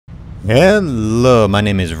Hello, my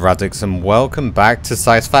name is Radix and welcome back to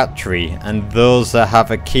Satisfactory, and those that have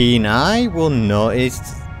a keen eye will notice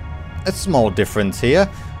a small difference here.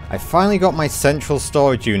 I finally got my central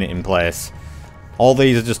storage unit in place. All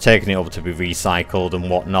these are just taking it over to be recycled and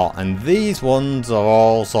whatnot, and these ones are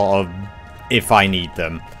all sort of if I need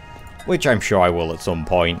them, which I'm sure I will at some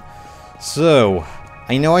point. So,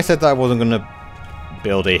 I know I said that I wasn't going to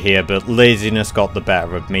build it here, but laziness got the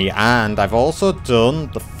better of me, and I've also done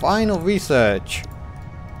the final research,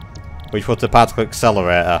 which was the particle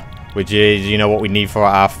accelerator, which is, you know, what we need for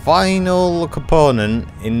our final component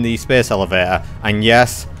in the space elevator. And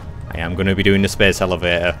yes, I am going to be doing the space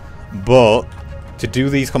elevator, but to do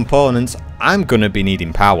these components I'm going to be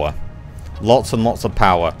needing power, lots and lots of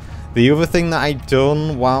power. The other thing that I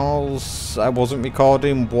done whilst I wasn't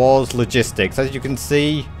recording was logistics. As you can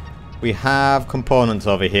see, we have components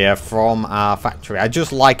over here from our factory. I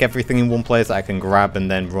just like everything in one place that I can grab and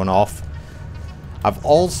then run off. I've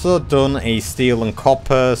also done a steel and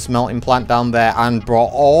copper smelting plant down there and brought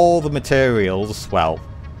all the materials, well,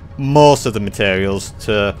 most of the materials,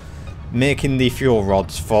 to making the fuel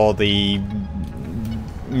rods for the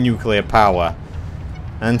nuclear power.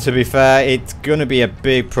 And to be fair, it's going to be a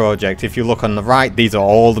big project. If you look on the right, these are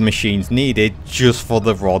all the machines needed just for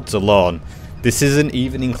the rods alone. This isn't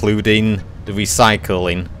even including the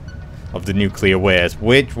recycling of the nuclear waste,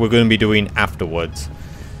 which we're going to be doing afterwards.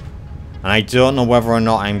 And I don't know whether or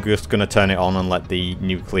not I'm just going to turn it on and let the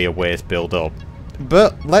nuclear waste build up.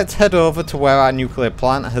 But let's head over to where our nuclear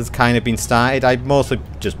plant has kind of been started. I've mostly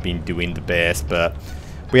just been doing the base, but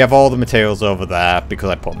we have all the materials over there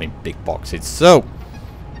because I put them in big boxes. So,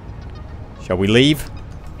 shall we leave?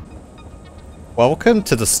 Welcome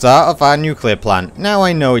to the start of our nuclear plant. Now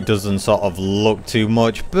I know it doesn't sort of look too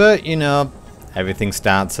much, but you know, everything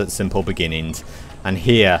starts at simple beginnings. And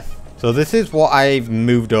here, so this is what I've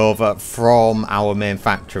moved over from our main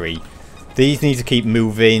factory. These need to keep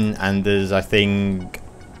moving, and there's, I think,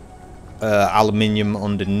 aluminium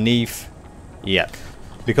underneath. Yeah,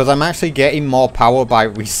 because I'm actually getting more power by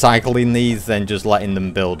recycling these than just letting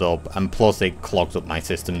them build up, and plus it clogs up my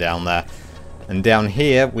system down there. And down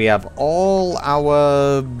here we have all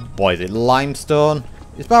our, what is it, limestone.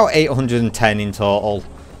 It's about 810 in total.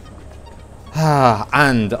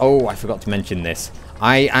 And, oh, I forgot to mention this.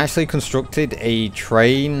 I actually constructed a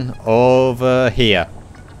train over here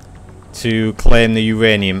to claim the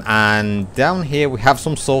uranium. And down here we have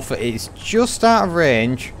some sulfur. It's just out of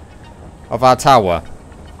range of our tower,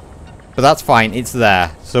 but that's fine, it's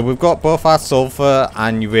there. So we've got both our sulfur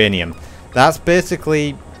and uranium. That's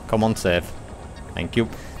basically, come on, save. Thank you.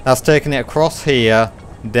 That's taking it across here,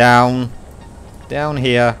 down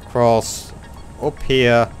here, across, up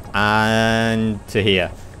here, and to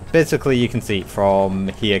here. Basically, you can see it from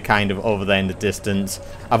here, kind of over there in the distance.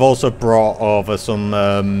 I've also brought over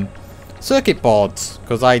some circuit boards,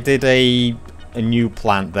 because I did a new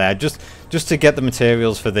plant there, just to get the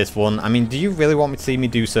materials for this one. I mean, do you really want me to see me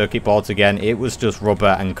do circuit boards again? It was just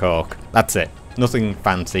rubber and coke. That's it. Nothing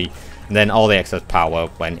fancy. And then all the excess power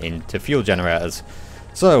went into fuel generators.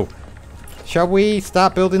 So, shall we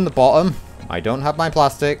start building the bottom? I don't have my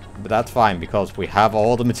plastic, but that's fine because we have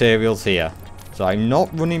all the materials here. So I'm not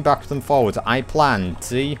running backwards and forwards. I planned,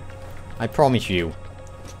 see? I promise you.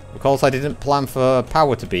 Of course, I didn't plan for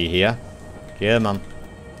power to be here. Yeah, man.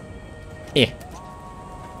 Eh.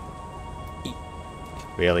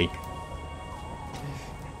 Really?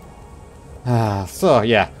 So,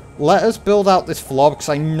 yeah. Let us build out this floor, because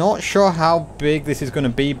I'm not sure how big this is going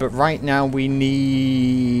to be, but right now we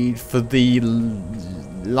need, for the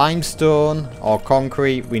limestone or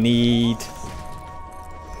concrete, we need,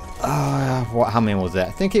 how many was it?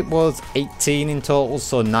 I think it was 18 in total,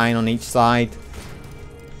 so 9 on each side.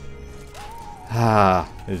 This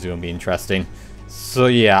is going to be interesting. So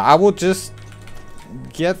yeah, I will just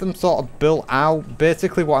get them sort of built out.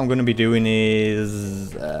 Basically what I'm going to be doing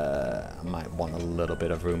is I might want a little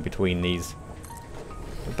bit of room between these.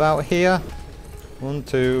 About here. 1,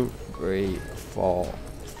 2, 3, 4,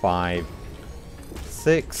 5,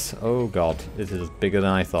 6. Oh god, this is bigger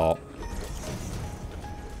than I thought.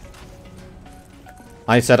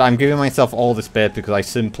 I said I'm giving myself all this space because I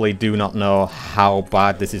simply do not know how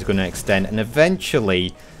bad this is going to extend, and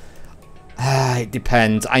eventually it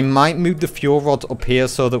depends. I might move the fuel rods up here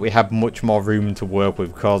so that we have much more room to work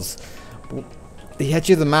with, because the edge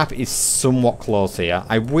of the map is somewhat close here.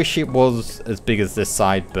 I wish it was as big as this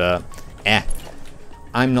side, but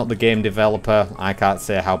I'm not the game developer. I can't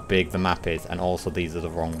say how big the map is, and also these are the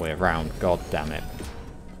wrong way around. God damn it.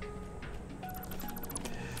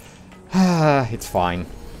 It's fine.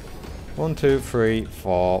 1, 2, 3,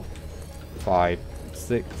 4, 5,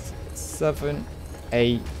 6, 7,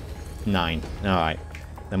 8, 9. Alright.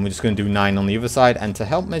 Then we're just going to do 9 on the other side. And to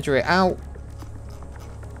help measure it out,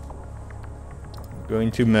 we're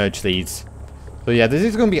going to merge these. So yeah, this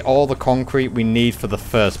is going to be all the concrete we need for the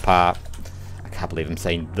first part. I can't believe I'm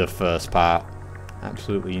saying the first part.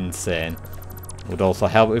 Absolutely insane. Would also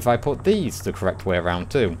help if I put these the correct way around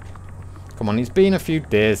too. Come on, it's been a few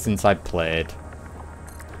days since I played.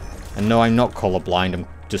 And no, I'm not colorblind, I'm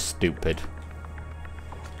just stupid.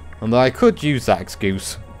 Although I could use that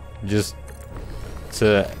excuse. Just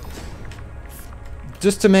to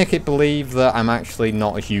make it believe that I'm actually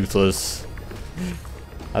not as useless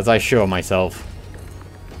as I show myself.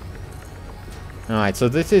 Alright, so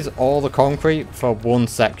this is all the concrete for one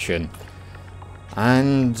section.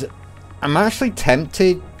 And I'm actually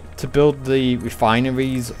tempted to build the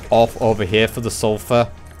refineries off over here for the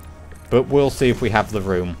sulfur. But we'll see if we have the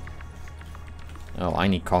room. Oh, I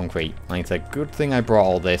need concrete. Like I said, good thing I brought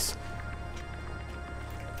all this.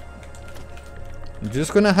 I'm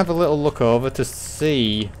just going to have a little look over to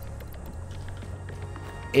see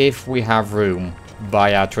if we have room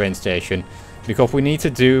by our train station. Because we need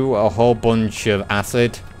to do a whole bunch of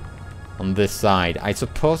acid on this side. I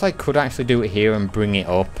suppose I could actually do it here and bring it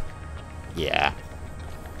up. Yeah.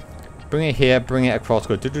 Bring it here, bring it across.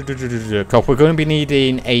 Go. Because we're going to be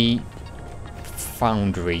needing 8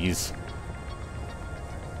 foundries.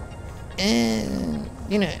 And,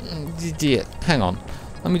 you know, hang on.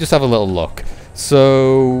 Let me just have a little look.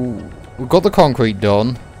 So, we've got the concrete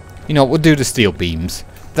done. You know, we'll do the steel beams.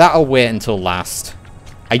 That'll wait until last.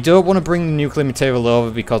 I don't want to bring the nuclear material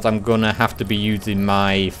over because I'm going to have to be using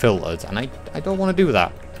my filters. And I don't want to do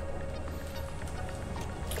that.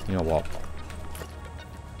 You know what?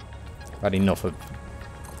 I've had enough of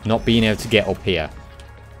not being able to get up here.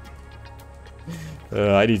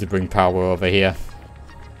 I need to bring power over here.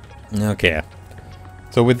 Okay.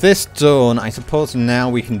 So with this done, I suppose now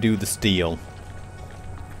we can do the steel.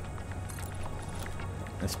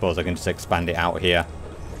 I suppose I can just expand it out here.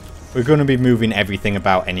 We're going to be moving everything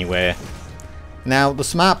about anyway. Now, the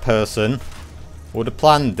smart person would have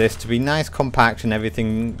planned this to be nice, compact, and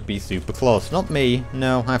everything be super close. Not me.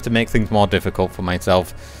 No, I have to make things more difficult for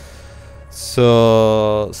myself.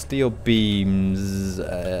 So, steel beams.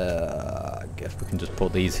 I guess we can just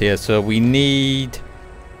put these here. So, we need...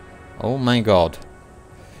 Oh my god.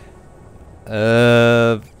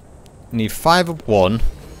 Need 5 of one.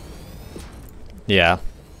 Yeah.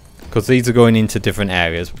 Because these are going into different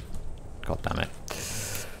areas. God damn it.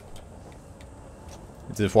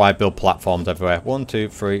 This is why I build platforms everywhere. 1, 2,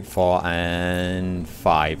 3, 4, and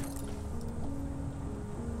 5.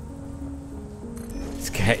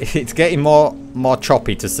 It's getting more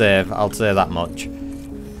choppy to save, I'll say that much.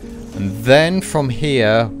 And then from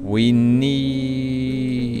here, we need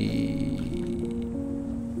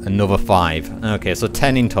another 5. Okay, so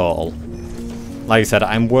 10 in total. Like I said,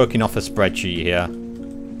 I'm working off a spreadsheet here.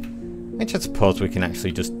 Which I suppose we can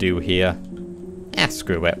actually just do here.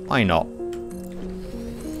 Screw it. Why not?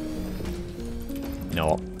 You know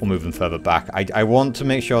what? We'll move them further back. I want to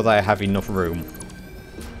make sure that I have enough room.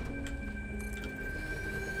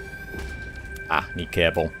 Need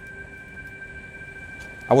cable.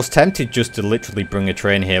 I was tempted just to literally bring a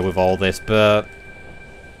train here with all this, but...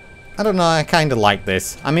 I don't know, I kind of like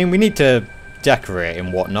this. I mean, we need to decorate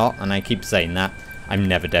and whatnot, and I keep saying that. I'm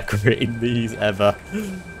never decorating these, ever.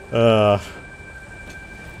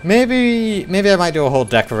 Maybe I might do a whole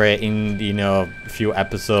decorating, you know, a few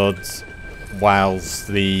episodes whilst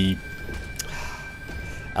the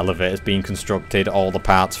elevator is being constructed, all the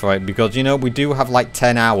parts for it, because, you know, we do have like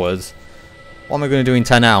 10 hours. What am I going to do in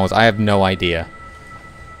 10 hours? I have no idea.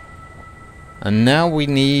 And now we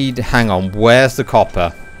need... Hang on, where's the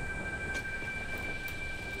copper?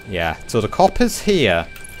 Yeah, so the copper's here,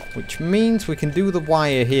 which means we can do the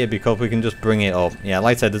wire here because we can just bring it up. Yeah,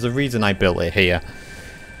 like I said, there's a reason I built it here.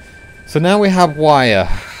 So now we have wire.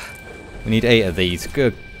 We need 8 of these.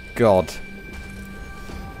 Good God.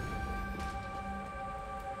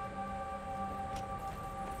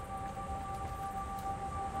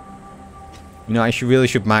 You know, I really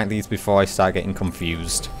should mark these before I start getting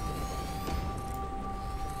confused.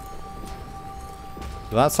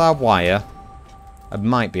 So that's our wire. I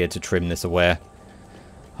might be able to trim this away.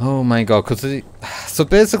 Oh my god, because... So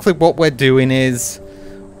basically what we're doing is...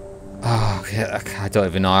 Oh, I don't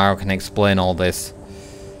even know how I can explain all this.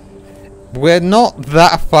 We're not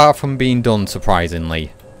that far from being done,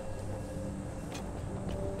 surprisingly.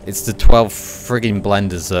 It's the 12 frigging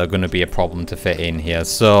blenders that are going to be a problem to fit in here.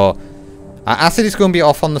 So, our acid is going to be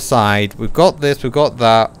off on the side. We've got this, we've got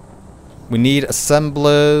that. We need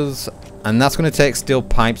assemblers. And that's going to take steel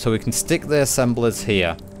pipe, so we can stick the assemblers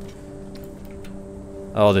here.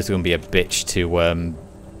 Oh, this is going to be a bitch to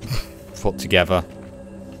put together.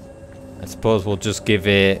 I suppose we'll just give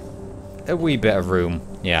it a wee bit of room.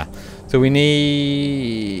 Yeah. So we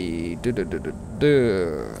need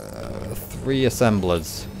 3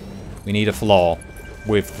 assemblers. We need a floor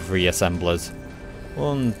with 3 assemblers.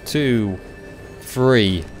 1, 2,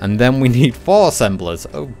 3. And then we need 4 assemblers.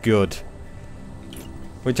 Oh, good.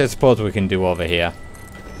 Which I suppose we can do over here.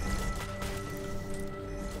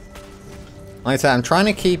 Like I said, I'm trying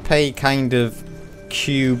to keep a kind of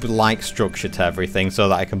cube-like structure to everything so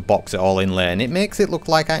that I can box it all in later. And it makes it look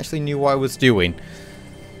like I actually knew what I was doing.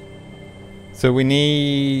 So we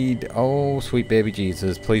need... Oh, sweet baby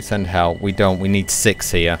Jesus, please send help. We don't. We need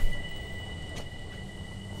 6 here.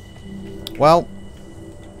 Well,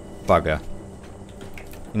 bugger.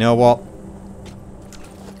 You know what?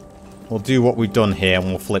 We'll do what we've done here and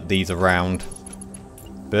we'll flip these around.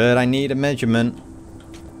 But I need a measurement.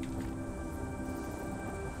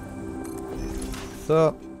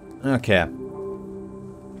 So, okay.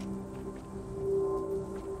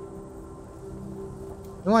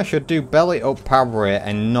 You know what I should do? Bell it up, power it,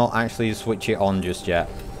 and not actually switch it on just yet.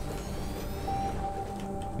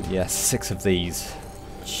 But yeah, 6 of these.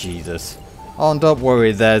 Jesus. Oh, and don't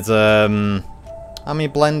worry, there's, how many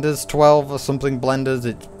blenders? 12 or something blenders?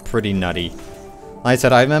 It's pretty nutty. Like I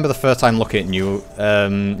said, I remember the first time looking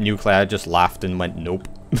at nuclear, I just laughed and went, nope.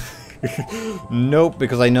 Nope,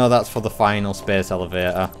 because I know that's for the final space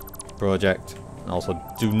elevator project. Also,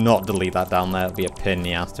 do not delete that down there. It'll be a pain in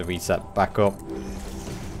the ass to reset back up.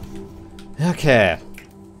 Okay.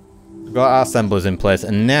 We've got our assemblers in place,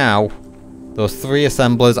 and now those 3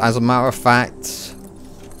 assemblers, as a matter of fact,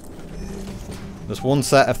 there's 1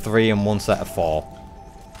 set of 3 and 1 set of 4.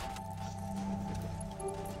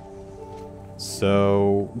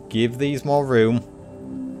 So, give these more room.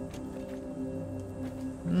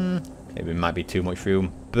 Maybe it might be too much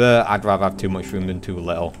room, but I'd rather have too much room than too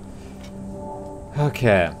little.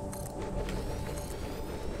 Okay.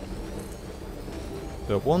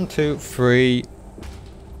 So 1, 2, 3.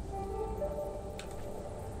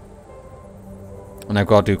 And I've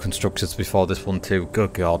got to do constructors before this one too.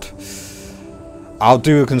 Good God. I'll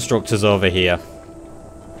do constructors over here.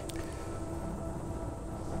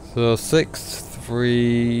 So 6,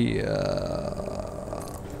 3.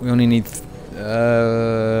 We only need...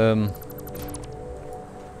 no,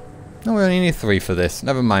 we only need 3 for this.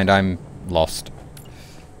 Never mind, I'm lost.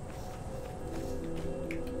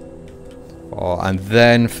 4, and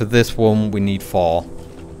then for this one we need 4.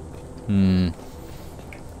 I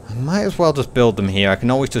might as well just build them here. I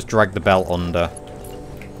can always just drag the belt under.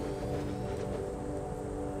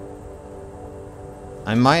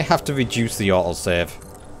 I might have to reduce the autosave.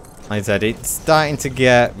 Like I said, it's starting to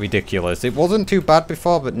get ridiculous. It wasn't too bad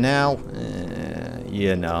before, but now,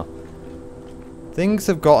 you know. Things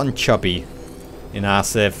have gotten chubby in our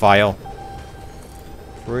save file.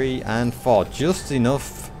 3 and 4. Just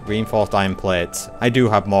enough reinforced iron plates. I do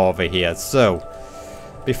have more over here. So,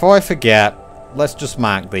 before I forget, let's just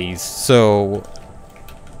mark these. So,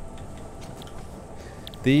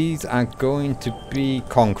 these are going to be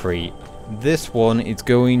concrete. This one is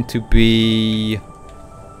going to be...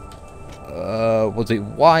 was it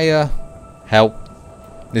wire? Help.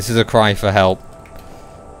 This is a cry for help.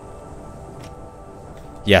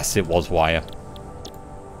 Yes, it was wire.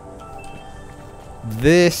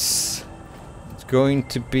 This is going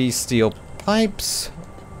to be steel pipes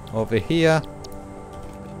over here.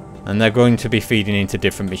 And they're going to be feeding into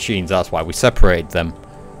different machines. That's why we separated them.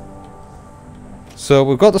 So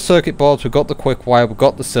we've got the circuit boards, we've got the quick wire, we've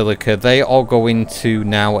got the silica. They all go into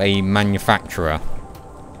now a manufacturer.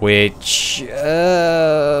 Which,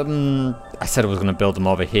 I said I was going to build them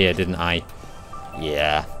over here, didn't I?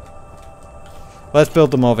 Yeah. Let's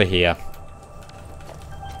build them over here.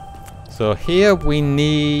 So here we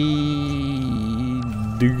need...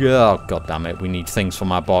 Oh, God damn it. We need things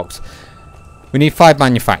from our box. We need 5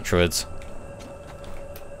 manufacturers.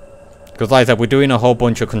 Because like I said, we're doing a whole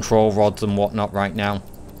bunch of control rods and whatnot right now.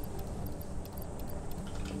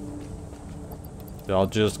 So I'll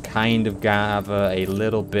just kind of gather a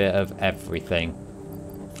little bit of everything.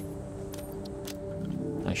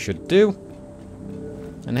 I should do.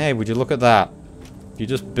 And hey, would you look at that? If you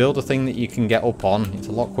just build a thing that you can get up on, it's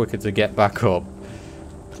a lot quicker to get back up.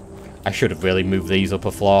 I should have really moved these up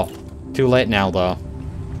a floor. Too late now, though.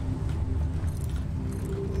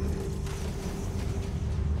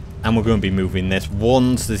 And we're going to be moving this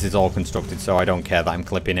once this is all constructed, so I don't care that I'm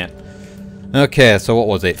clipping it. Okay, so what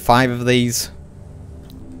was it? 5 of these?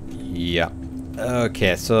 Yeah.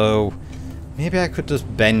 Okay, so maybe I could just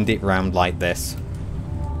bend it round like this.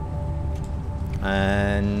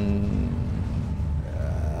 And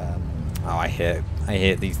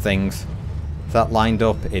hate these things. Is that lined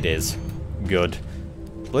up? It is. Good.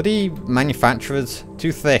 Bloody manufacturers.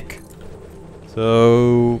 Too thick.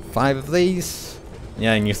 So, 5 of these.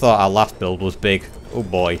 Yeah, and you thought our last build was big. Oh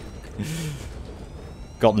boy.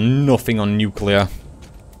 Got nothing on nuclear.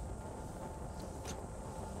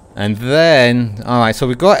 And then, alright, so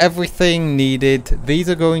we've got everything needed. These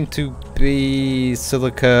are going to be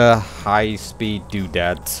silica high-speed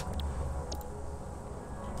doodads.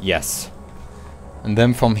 Yes. And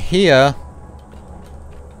then from here,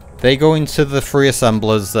 they go into the 3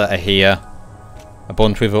 assemblers that are here. A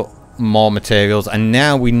bunch with more materials. And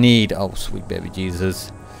now we need, oh sweet baby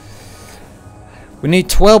Jesus. We need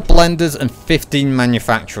 12 blenders and 15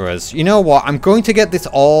 manufacturers. You know what? I'm going to get this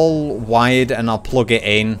all wired and I'll plug it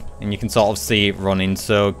in. And you can sort of see it running.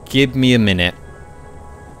 So give me a minute.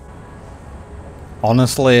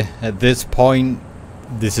 Honestly, at this point,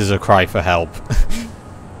 this is a cry for help.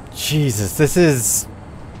 Jesus, this is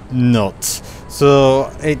nuts.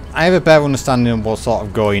 So I have a better understanding of what's sort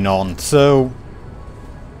of going on. So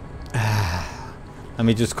let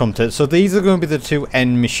me just come to it. So these are going to be the 2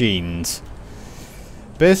 end machines.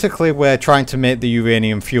 Basically, we're trying to make the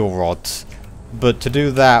uranium fuel rods. But to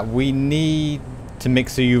do that, we need to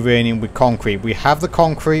mix the uranium with concrete. We have the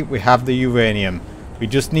concrete, we have the uranium. We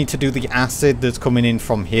just need to do the acid that's coming in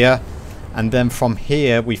from here. And then from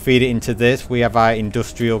here, we feed it into this. We have our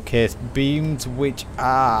industrial case beams, which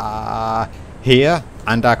are here.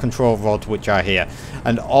 And our control rods, which are here.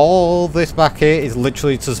 And all this back here is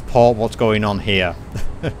literally to support what's going on here.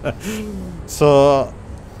 So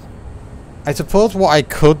I suppose what I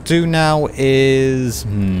could do now is...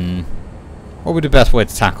 what would be the best way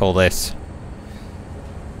to tackle this?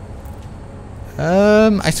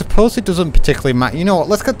 I suppose it doesn't particularly matter. You know what?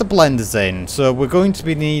 Let's get the blenders in. So we're going to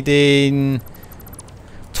be needing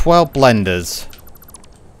 12 blenders.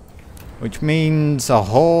 Which means a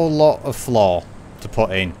whole lot of floor to put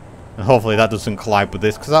in. And hopefully that doesn't collide with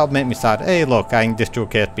this. Because that'll make me sad. Hey look, our industrial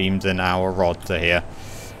case beams and our rods are here.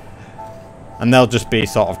 And they'll just be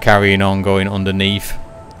sort of carrying on going underneath.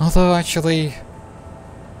 Although actually,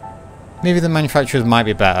 maybe the manufacturers might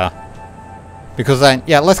be better. Because then,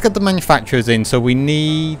 yeah, let's get the manufacturers in. So we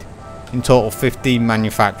need in total 15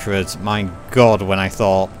 manufacturers. My god, when I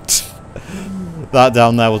thought that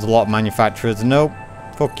down there was a lot of manufacturers. Nope,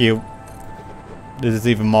 fuck you. There's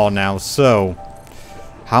even more now. So,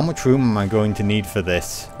 how much room am I going to need for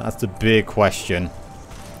this? That's the big question.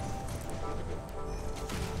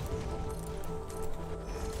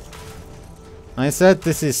 I said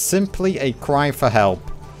this is simply a cry for help.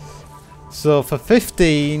 So for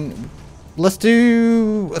 15, let's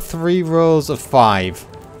do 3 rows of 5.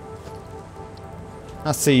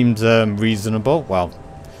 That seems reasonable. Well,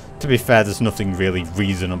 to be fair, there's nothing really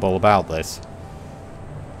reasonable about this.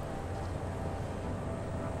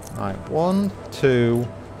 Right, 1, 2.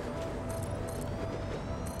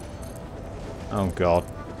 Oh god.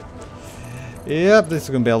 Yep, this is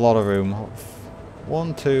going to be a lot of room.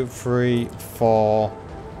 1, 2, 3, 4,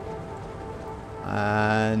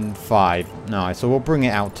 and 5. Alright, so we'll bring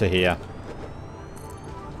it out to here.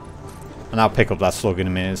 And I'll pick up that slug in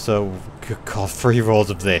a minute. So, god, 3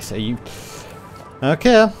 rows of this. Are you...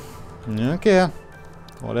 Okay. Okay.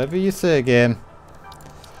 Whatever you say, game.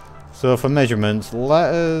 So, for measurements,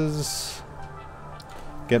 let us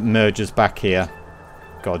get mergers back here.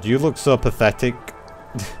 God, you look so pathetic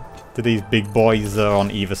to these big boys that are on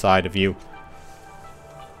either side of you.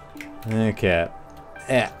 Okay.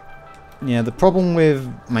 Yeah, the problem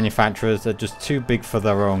with manufacturers, they're just too big for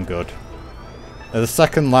their own good. They're the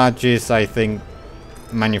second largest, I think,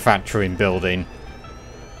 manufacturing building.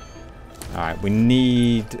 Alright, we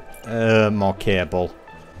need more cable.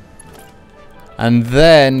 And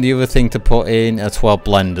then the other thing to put in are 12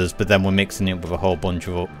 blenders, but then we're mixing it with a whole bunch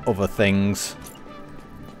of other things.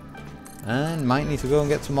 And might need to go and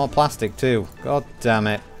get some more plastic too. God damn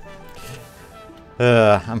it.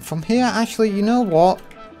 And from here, actually, you know what?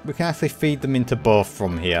 We can actually feed them into both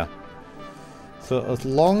from here. So as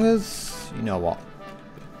long as... You know what?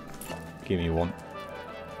 Give me one.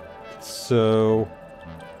 So...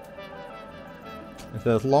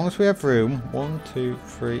 as long as we have room... 1, 2,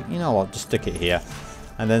 3... You know what? Just stick it here.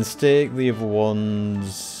 And then stick the other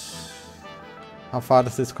ones... How far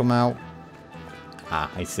does this come out?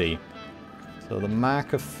 Ah, I see. So the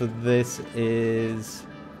marker for this is...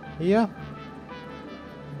 here.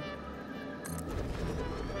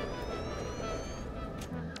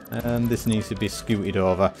 And this needs to be scooted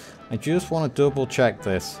over. I just want to double check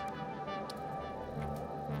this.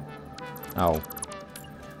 Oh.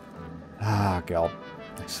 Ah, God.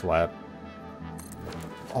 I swear.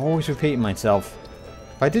 Always repeating myself.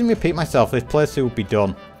 If I didn't repeat myself, this playthrough would be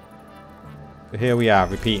done. But here we are,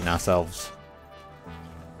 repeating ourselves.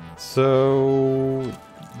 So...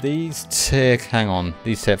 these take... hang on.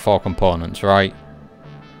 These take 4 components, right?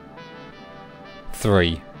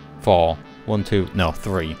 3. 4. 1, 2... no,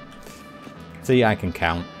 3. See, I can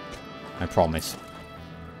count. I promise.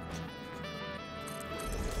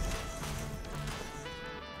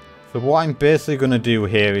 So what I'm basically going to do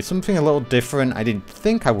here is something a little different. I didn't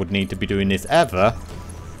think I would need to be doing this ever.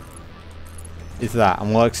 Is that.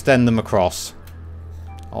 And we'll extend them across.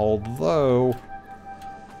 Although...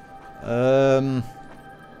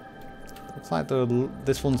 looks like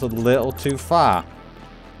this one's a little too far.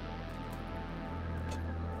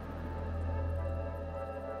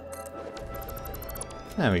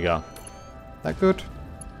 There we go. That good?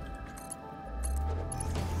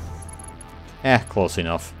 Close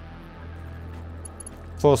enough.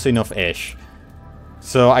 Close enough-ish.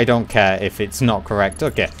 So I don't care if it's not correct.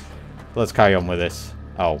 Okay. Let's carry on with this.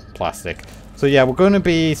 Oh, plastic. So yeah, we're going to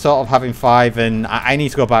be sort of having 5, and I need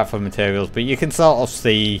to go back for materials, but you can sort of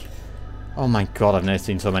see... oh my god, I've never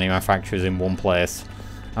seen so many manufacturers in one place.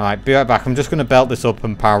 Alright, be right back. I'm just going to belt this up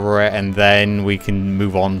and power it, and then we can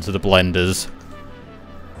move on to the blenders.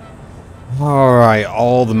 Alright,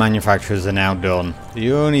 all the manufacturers are now done.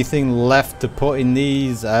 The only thing left to put in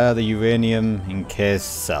these are the uranium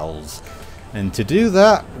encased cells. And to do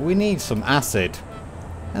that, we need some acid.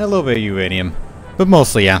 And a little bit of uranium. But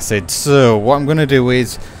mostly acid. So, what I'm going to do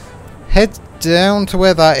is head down to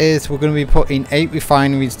where that is. We're going to be putting 8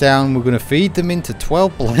 refineries down. We're going to feed them into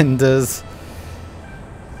 12 blenders.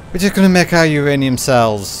 We're just going to make our uranium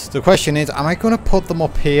cells. The question is, am I going to put them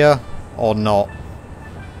up here or not?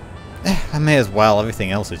 I may as well.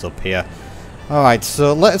 Everything else is up here. Alright,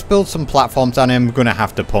 so let us build some platforms down here. I'm going to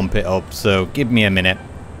have to pump it up, so give me a minute.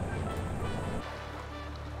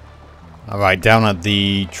 Alright, down at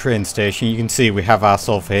the train station, you can see we have our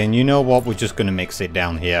sulfur here. And you know what? We're just going to mix it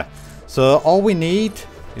down here. So all we need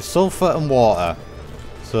is sulfur and water.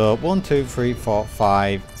 So 1, 2, 3, 4,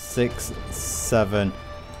 5, 6, 7.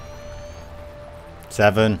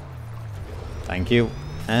 7. Thank you.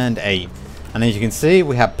 And 8. And as you can see,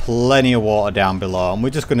 we have plenty of water down below. And we're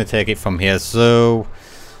just going to take it from here. So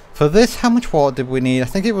for this, how much water did we need? I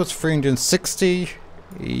think it was 360.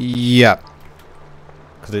 Yep.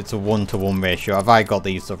 Because it's a 1-to-1 ratio. Have I got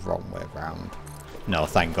these the wrong way around? No,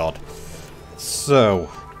 thank God. So,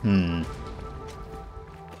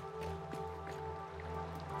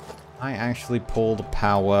 I actually pull the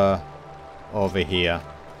power over here.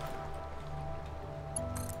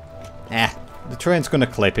 The train's going to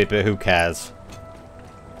clip it, but who cares?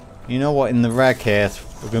 You know what? In the rare case,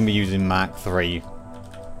 we're going to be using Mark 3.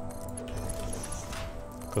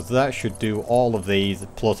 Because that should do all of these,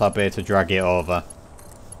 plus I'll be able to drag it over.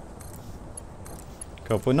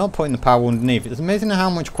 If we're not putting the power underneath, it's amazing how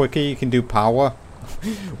much quicker you can do power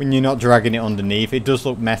when you're not dragging it underneath. It does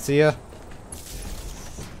look messier,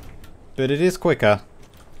 but it is quicker.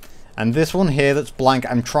 And this one here that's blank,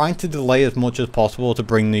 I'm trying to delay as much as possible to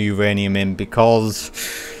bring the uranium in, because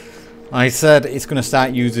I said it's going to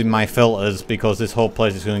start using my filters because this whole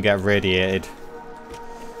place is going to get radiated.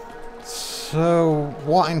 So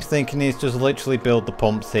what I'm thinking is just literally build the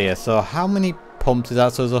pumps here. So how many pumps is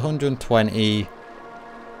that? So there's 120.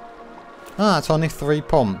 Ah, it's only 3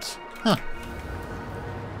 pumps. Huh.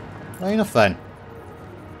 Fair enough then.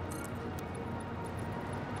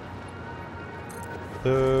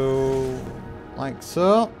 So, like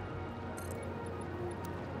so.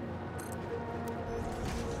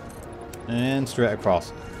 And straight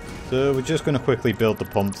across. So we're just going to quickly build the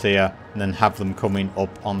pumps here and then have them coming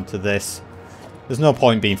up onto this. There's no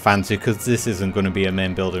point being fancy because this isn't going to be a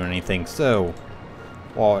main build or anything. So,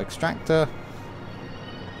 water extractor.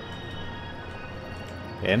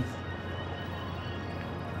 In.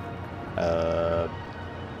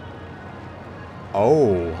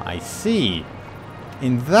 Oh, I see.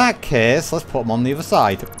 In that case, let's put them on the other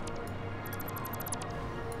side.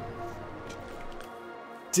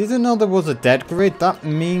 Didn't know there was a dead grid. That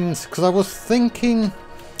means, because I was thinking,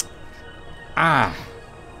 that's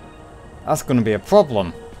going to be a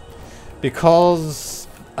problem. Because,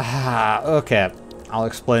 okay, I'll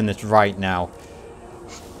explain this right now.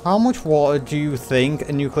 How much water do you think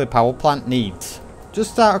a nuclear power plant needs?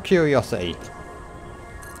 Just out of curiosity.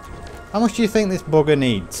 How much do you think this bugger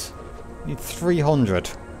needs? It needs 300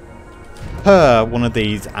 per one of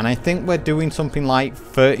these, and I think we're doing something like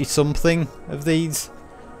 30 something of these.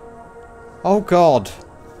 Oh god.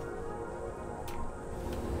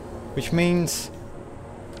 Which means,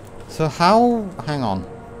 so how, hang on.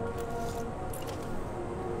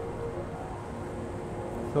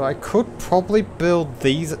 So I could probably build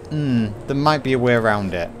these. There might be a way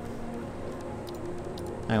around it.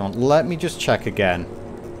 Hang on, let me just check again.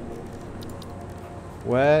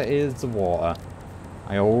 Where is the water?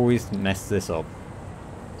 I always mess this up.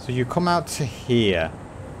 So you come out to here.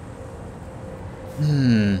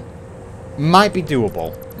 Might be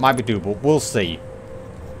doable. Might be doable. We'll see.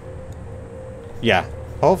 Yeah,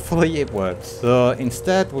 hopefully it works. So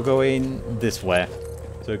instead we're going this way.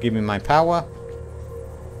 So give me my power.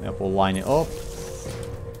 Yep, we'll line it up.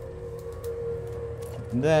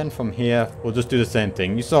 And then from here, we'll just do the same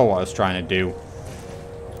thing. You saw what I was trying to do.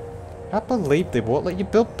 I believe they won't let you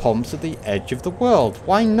build pumps at the edge of the world.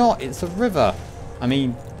 Why not? It's a river. I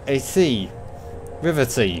mean, a sea. River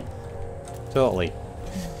sea. Totally.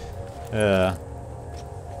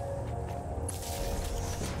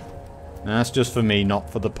 That's just for me, not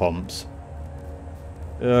for the pumps.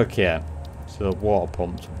 Okay. So water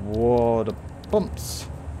pumps. Water pumps.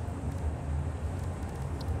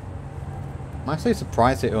 I'm actually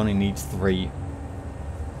surprised it only needs 3.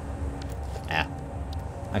 Yeah.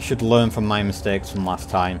 I should learn from my mistakes from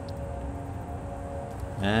last time.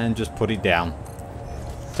 And just put it down.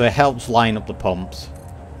 So it helps line up the pumps.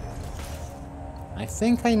 I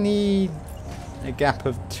think I need a gap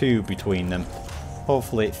of 2 between them.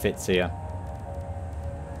 Hopefully it fits here.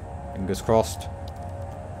 Fingers crossed.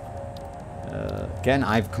 Again,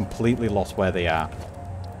 I've completely lost where they are.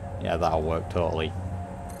 Yeah, that'll work totally.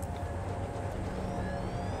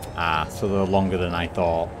 Ah, so they're longer than I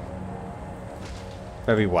thought.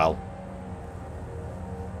 Very well.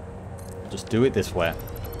 Just do it this way.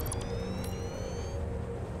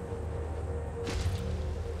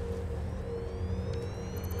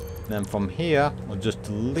 Then from here, we'll just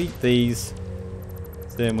delete these.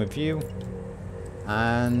 Same with you.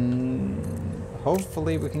 And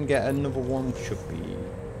hopefully we can get another one. Should be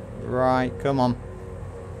right. Come on.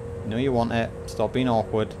 You know you want it. Stop being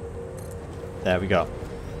awkward. There we go.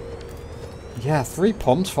 Yeah, 3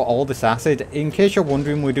 pumps for all this acid. In case you're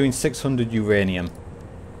wondering, we're doing 600 uranium.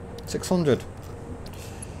 600.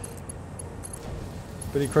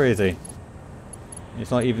 Pretty crazy.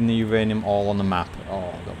 It's not even the uranium all on the map.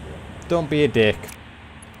 Oh, don't be a dick.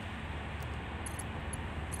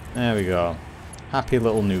 There we go. Happy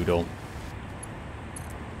little noodle.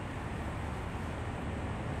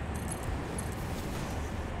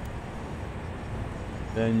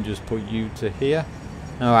 Then just put you to here.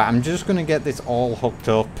 Alright, I'm just going to get this all hooked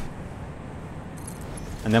up.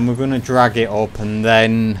 And then we're going to drag it up and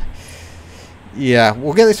then... Yeah,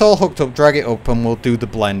 we'll get this all hooked up, drag it up, and we'll do the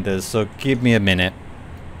blenders. So give me a minute.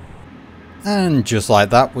 And just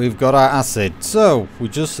like that, we've got our acid. So, we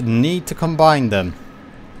just need to combine them.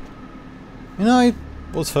 You know, it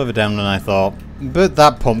was further down than I thought. But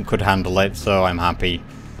that pump could handle it, so I'm happy.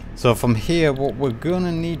 So from here, what we're going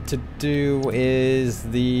to need to do is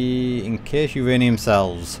the encased uranium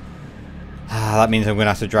cells. That means I'm going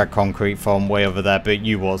to have to drag concrete from way over there, but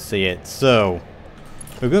you won't see it. So,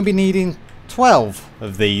 we're going to be needing 12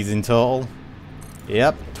 of these in total.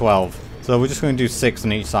 Yep, 12. So we're just going to do 6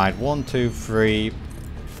 on each side. 1, 2, 3,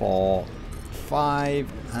 4,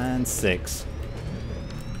 5, and 6.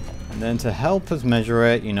 And then to help us measure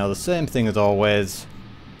it, you know, the same thing as always.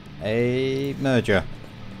 A merger.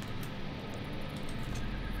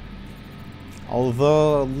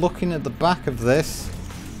 Although, looking at the back of this,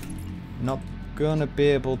 not gonna be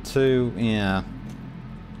able to, yeah.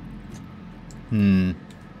 And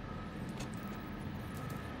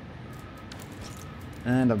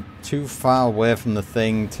I'm too far away from the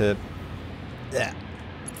thing to, yeah.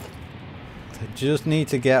 I just need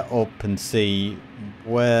to get up and see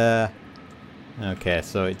where, okay,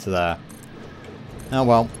 so it's there. Oh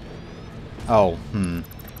well. Oh,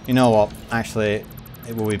 you know what, actually,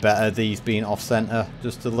 it will be better these being off-center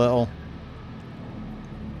just a little.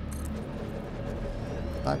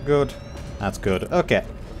 That good? That's good. Okay.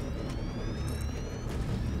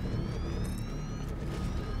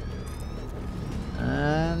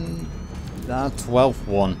 And that 12th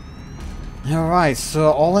one. Alright,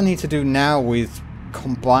 so all I need to do now is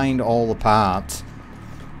combine all the parts.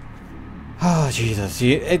 Oh, Jesus.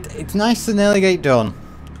 It's nice to nearly get done.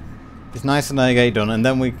 It's nice to nearly get done, and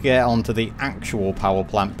then we get on to the actual power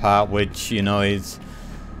plant part, which, you know, is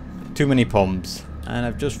too many pumps. And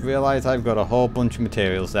I've just realised I've got a whole bunch of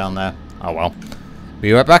materials down there. Oh well.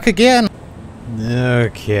 Be right back again.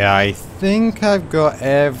 Okay, I think I've got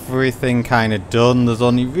everything kind of done. There's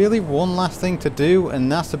only really one last thing to do,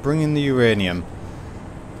 and that's to bring in the uranium.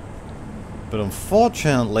 But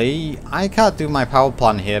unfortunately, I can't do my power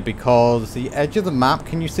plant here because the edge of the map,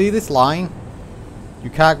 can you see this line? You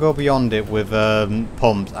can't go beyond it with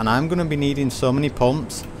pumps, and I'm going to be needing so many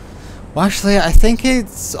pumps. Well, actually, I think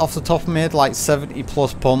it's off the top of my head like 70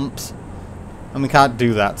 plus pumps, and we can't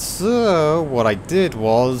do that. So what I did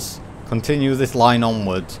was continue this line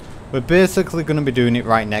onwards. We're basically going to be doing it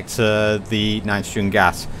right next to the nitrogen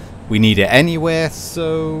gas. We need it anyway,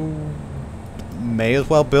 so may as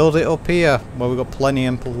well build it up here where we've got plenty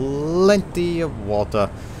and plenty of water.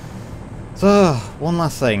 So one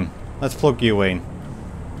last thing, let's plug you in.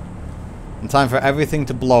 And time for everything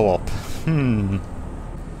to blow up.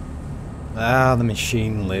 Ah, the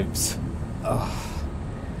machine lives. Oh.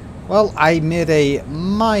 Well, I made a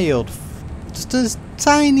mild, just a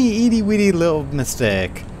tiny itty bitty little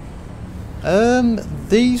mistake.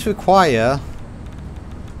 These require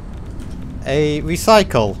a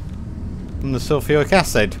recycle from the sulfuric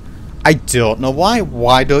acid. I don't know why.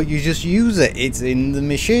 Why don't you just use it? It's in the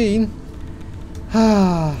machine.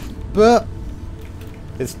 But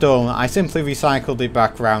it's done. I simply recycled it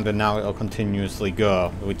back around and now it'll continuously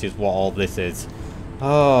go, which is what all this is.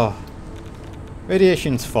 Oh,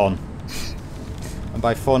 radiation's fun. And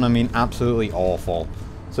by fun I mean absolutely awful.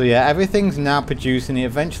 So yeah, everything's now producing. It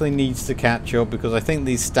eventually needs to catch up because I think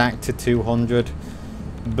these stack to 200.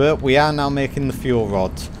 But we are now making the fuel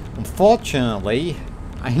rods. Unfortunately,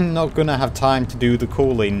 I'm not going to have time to do the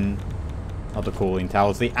cooling, not the cooling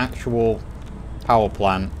towers, the actual power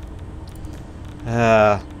plant.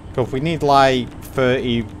 Because if we need like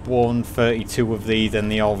 31, 32 of these,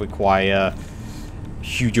 and they all require a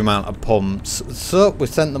huge amount of pumps. So we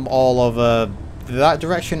sent them all over that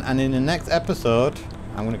direction, and in the next episode,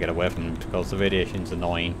 I'm going to get away from them because the radiation's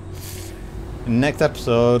annoying. In the next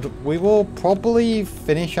episode, we will probably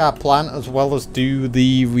finish our plant as well as do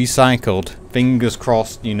the recycled. Fingers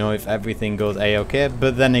crossed, you know, if everything goes a-okay.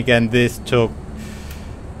 But then again, this took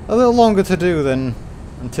a little longer to do than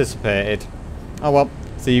anticipated. Oh well,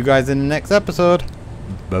 see you guys in the next episode.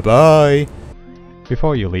 Bye-bye.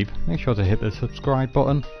 Before you leave, make sure to hit the subscribe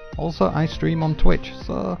button. Also, I stream on Twitch,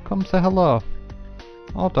 so come say hello.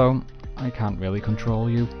 Or don't. I can't really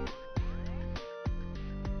control you.